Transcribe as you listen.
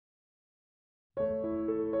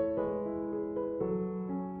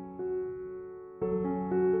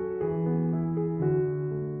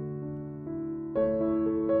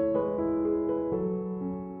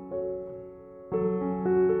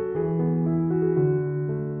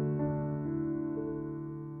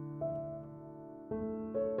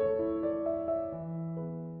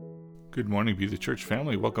Good morning, Be the Church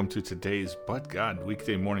family. Welcome to today's But God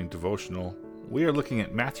Weekday Morning Devotional. We are looking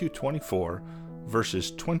at Matthew 24,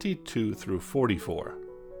 verses 22 through 44.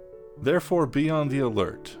 Therefore be on the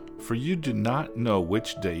alert, for you do not know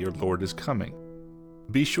which day your Lord is coming.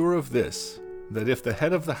 Be sure of this, that if the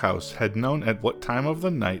head of the house had known at what time of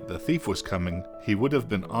the night the thief was coming, he would have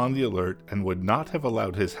been on the alert and would not have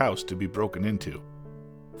allowed his house to be broken into.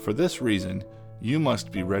 For this reason, you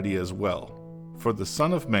must be ready as well. For the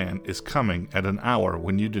Son of Man is coming at an hour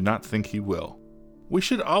when you do not think he will. We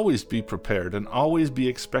should always be prepared and always be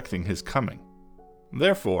expecting his coming.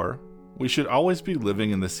 Therefore, we should always be living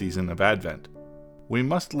in the season of Advent. We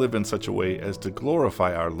must live in such a way as to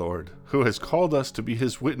glorify our Lord, who has called us to be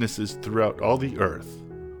his witnesses throughout all the earth.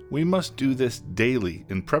 We must do this daily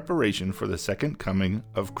in preparation for the second coming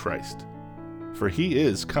of Christ. For he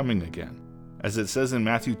is coming again, as it says in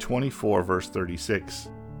Matthew 24, verse 36.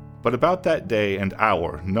 But about that day and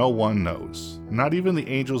hour no one knows, not even the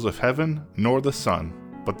angels of heaven, nor the Son,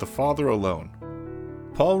 but the Father alone.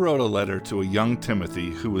 Paul wrote a letter to a young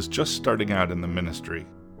Timothy who was just starting out in the ministry.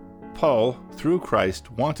 Paul, through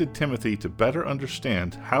Christ, wanted Timothy to better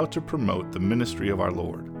understand how to promote the ministry of our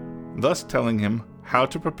Lord, thus telling him how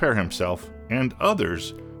to prepare himself and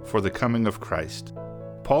others for the coming of Christ.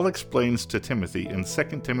 Paul explains to Timothy in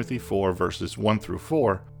 2 Timothy 4, verses 1 through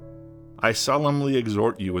 4, I solemnly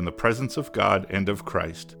exhort you in the presence of God and of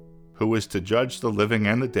Christ, who is to judge the living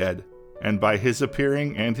and the dead, and by his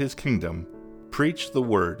appearing and his kingdom, preach the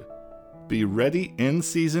word. Be ready in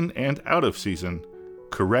season and out of season,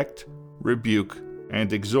 correct, rebuke,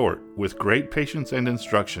 and exhort with great patience and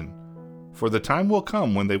instruction. For the time will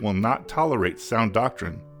come when they will not tolerate sound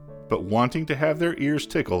doctrine, but wanting to have their ears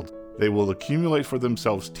tickled, they will accumulate for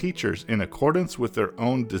themselves teachers in accordance with their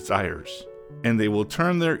own desires. And they will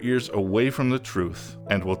turn their ears away from the truth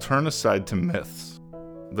and will turn aside to myths.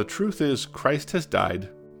 The truth is, Christ has died,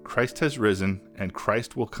 Christ has risen, and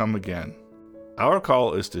Christ will come again. Our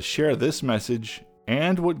call is to share this message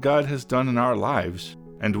and what God has done in our lives,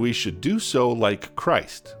 and we should do so like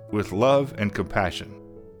Christ, with love and compassion.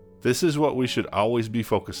 This is what we should always be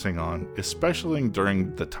focusing on, especially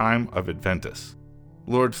during the time of Adventus.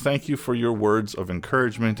 Lord, thank you for your words of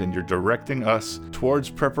encouragement and your directing us towards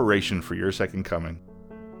preparation for your second coming.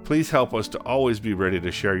 Please help us to always be ready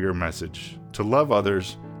to share your message, to love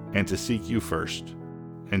others, and to seek you first.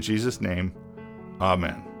 In Jesus' name,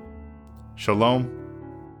 Amen. Shalom,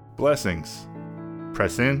 blessings,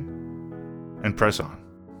 press in, and press on.